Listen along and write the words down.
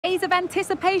Days of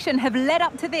anticipation have led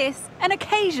up to this, an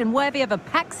occasion worthy of a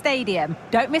packed stadium.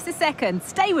 Don't miss a second.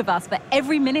 Stay with us for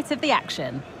every minute of the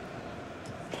action.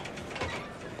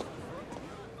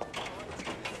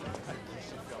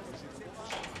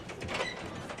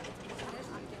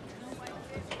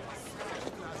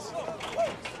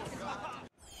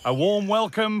 A warm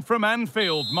welcome from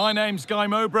Anfield. My name's Guy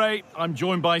Mowbray. I'm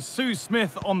joined by Sue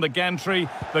Smith on the gantry.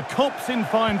 The Cop's in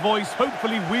fine voice.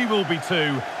 Hopefully we will be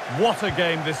too. What a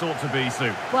game this ought to be,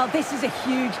 Sue. Well, this is a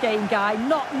huge game, Guy.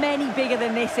 Not many bigger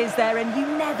than this, is there? And you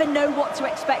never know what to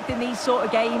expect in these sort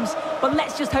of games. But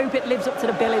let's just hope it lives up to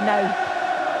the billing now.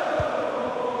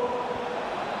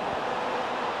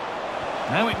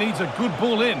 Now it needs a good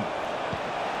ball in.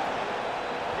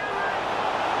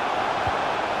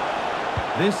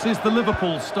 This is the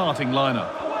Liverpool starting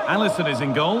lineup. Alisson is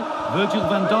in goal. Virgil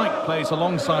van Dijk plays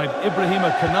alongside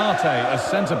Ibrahima Konate as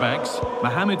centre-backs.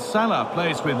 Mohamed Salah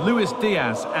plays with Luis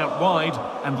Diaz out wide.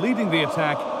 And leading the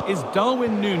attack is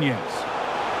Darwin Núñez.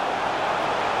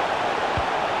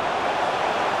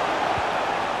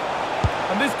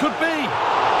 And this could be.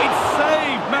 It's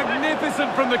saved.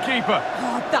 Magnificent from the keeper.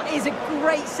 Oh, that is a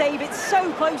great save. It's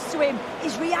so close to him.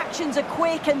 His reactions are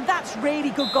quick, and that's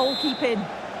really good goalkeeping.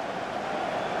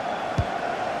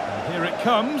 Here it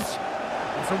comes.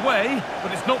 It's away,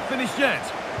 but it's not finished yet.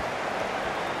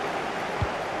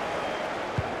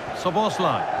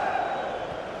 Szoboszlai.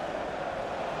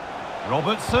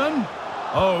 Robertson.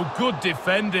 Oh, good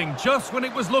defending, just when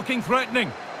it was looking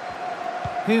threatening.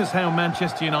 Here's how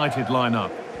Manchester United line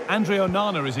up. Andre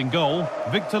Onana is in goal.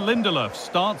 Victor Lindelof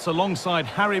starts alongside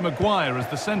Harry Maguire as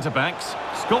the centre-backs.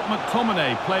 Scott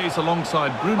McTominay plays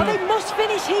alongside Bruno. Oh, they must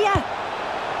finish here.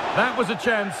 That was a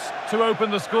chance to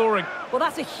open the scoring. Well,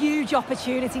 that's a huge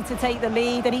opportunity to take the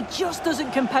lead, and he just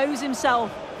doesn't compose himself.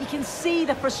 You can see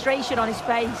the frustration on his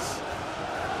face.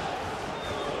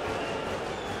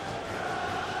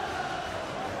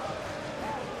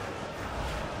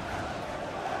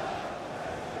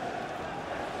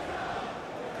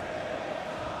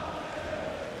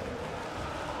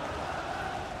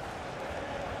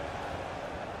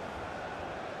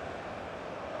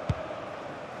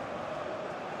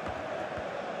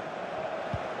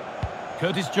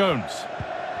 Curtis Jones.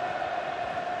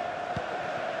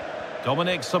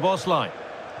 Dominic Szoboszlai.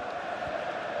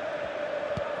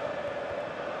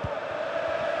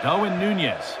 Darwin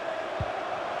Núñez.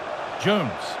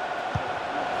 Jones.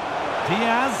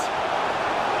 Diaz.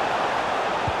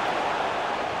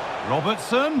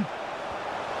 Robertson.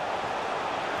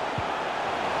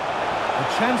 A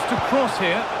chance to cross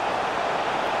here.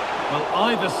 Well,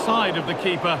 either side of the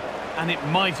keeper, and it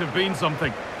might have been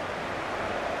something.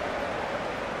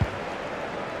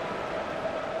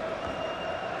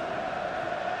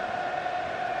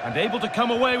 And able to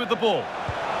come away with the ball.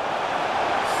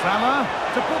 Salah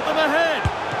to put them ahead.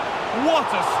 What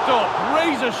a stop,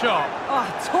 razor sharp. Oh,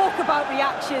 talk about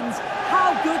reactions.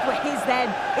 How good were his then?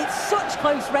 It's such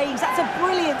close range. That's a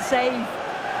brilliant save.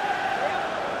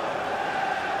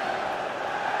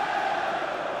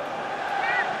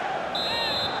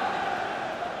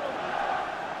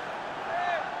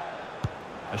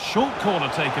 A short corner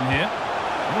taken here.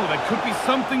 Oh, there could be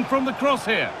something from the cross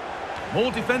here. More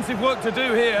defensive work to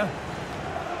do here.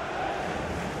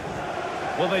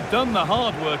 Well, they've done the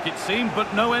hard work, it seemed,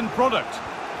 but no end product.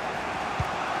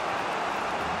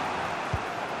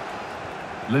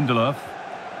 Lindelof.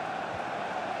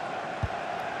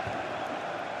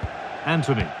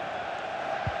 Anthony.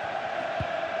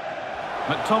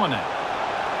 McTominay.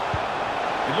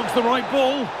 It looks the right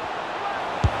ball.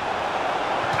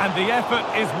 And the effort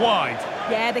is wide.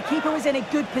 Yeah, the keeper was in a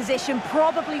good position.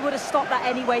 Probably would have stopped that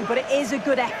anyway, but it is a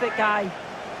good effort, Guy.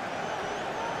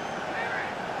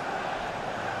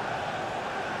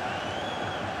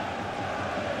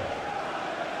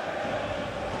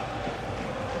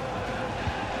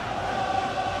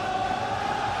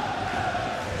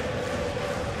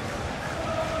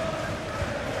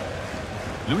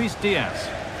 Luis Diaz.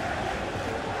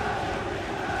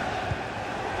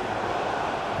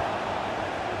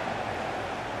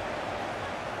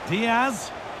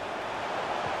 Diaz.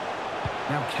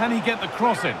 Now, can he get the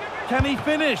cross in? Can he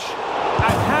finish?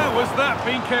 And how has that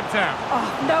been kept out? Oh,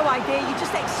 no idea. You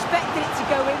just expected it to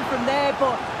go in from there,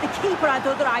 but the keeper had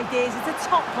other ideas. It's a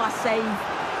top-class save.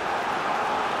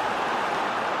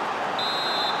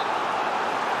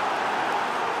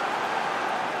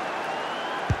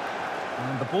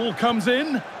 And the ball comes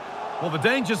in. Well, the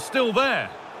danger's still there.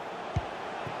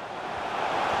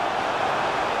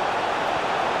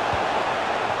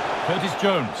 Curtis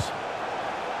Jones.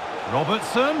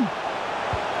 Robertson.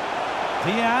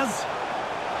 Diaz.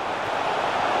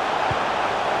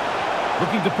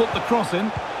 Looking to put the cross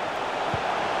in.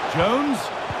 Jones.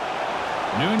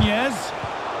 Nunez.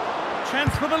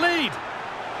 Chance for the lead.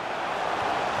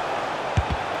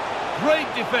 Great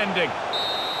defending.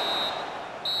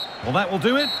 Well, that will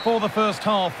do it for the first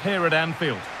half here at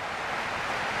Anfield.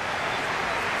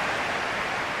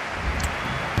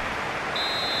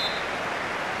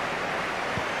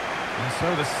 And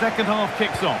so the second half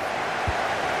kicks off.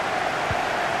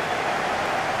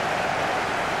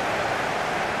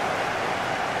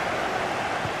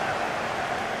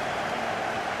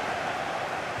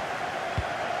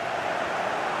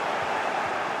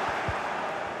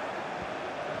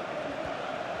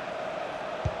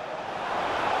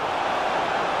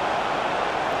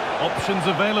 Options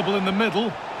available in the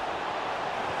middle.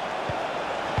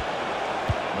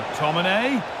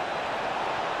 McTominay.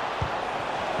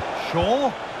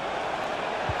 Shaw.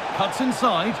 Cuts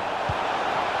inside.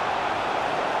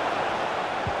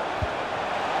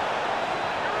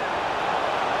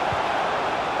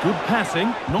 Good passing,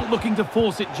 not looking to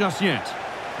force it just yet.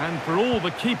 And for all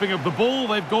the keeping of the ball,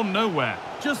 they've gone nowhere.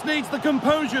 Just needs the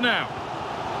composure now.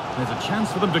 There's a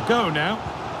chance for them to go now.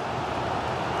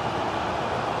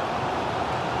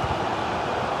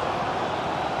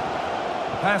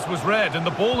 Pass was read and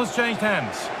the ball has changed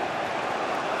hands.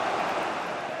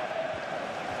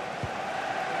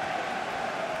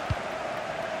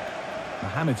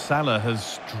 Mohamed Salah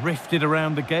has drifted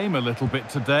around the game a little bit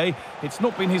today. It's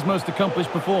not been his most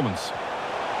accomplished performance.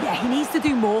 Yeah, he needs to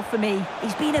do more for me.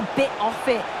 He's been a bit off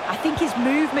it. I think his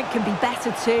movement can be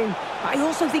better too. But I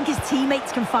also think his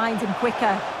teammates can find him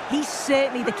quicker. He's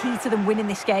certainly the key to them winning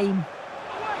this game.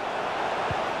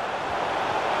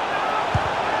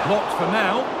 Blocked for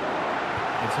now.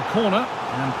 It's a corner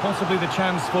and possibly the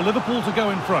chance for Liverpool to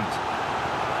go in front.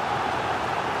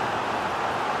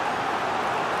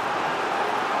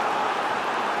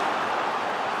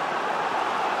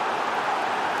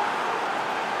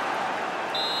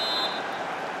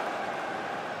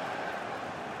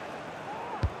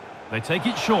 They take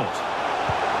it short.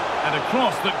 And a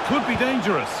cross that could be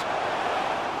dangerous.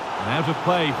 And out of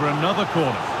play for another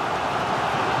corner.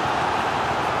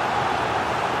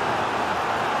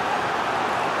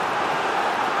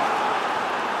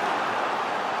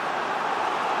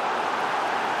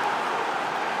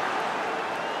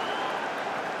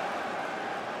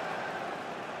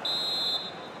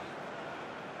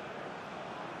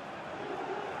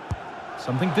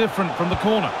 Something different from the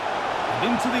corner.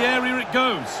 And into the area it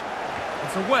goes.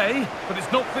 It's away, but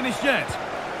it's not finished yet.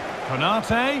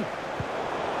 Konate.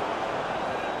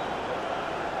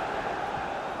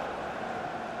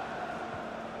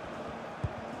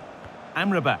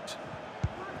 Amrabat.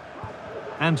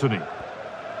 Anthony.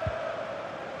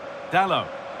 Dallo.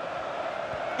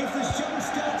 If there's jump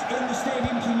start in the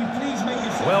stadium, can you please make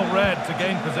yourself... Well read to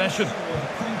gain possession.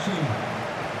 Thank you.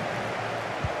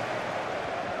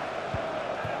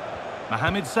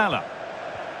 Mohamed Salah.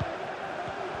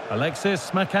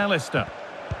 Alexis McAllister.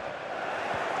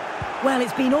 Well,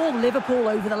 it's been all Liverpool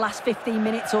over the last 15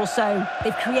 minutes or so.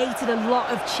 They've created a lot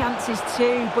of chances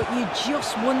too, but you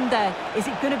just wonder, is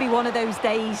it going to be one of those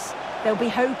days? They'll be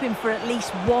hoping for at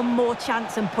least one more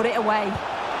chance and put it away.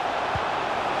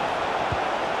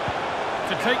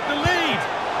 To take the lead.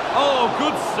 Oh,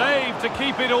 good save to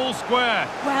keep it all square.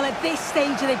 Well, at this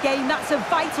stage of the game, that's a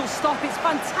vital stop. It's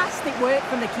fantastic work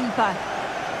from the keeper.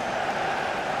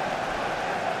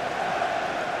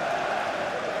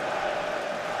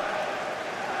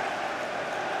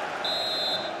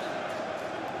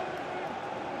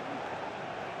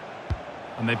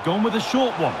 And they've gone with a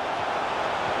short one.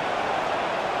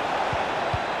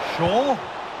 Shaw.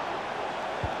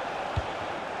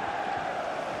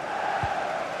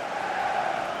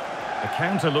 The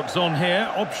counter looks on here.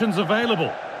 Options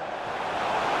available.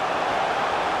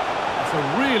 It's a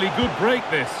really good break,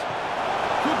 this.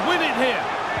 Could win it here.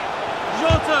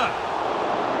 Jota.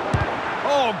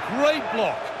 Oh, great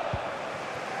block.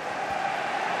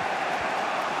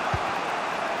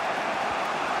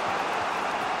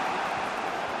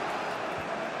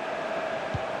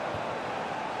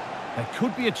 There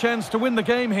could be a chance to win the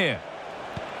game here.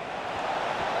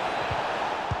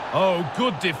 Oh,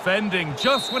 good defending,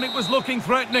 just when it was looking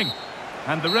threatening.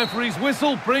 And the referee's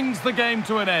whistle brings the game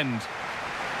to an end.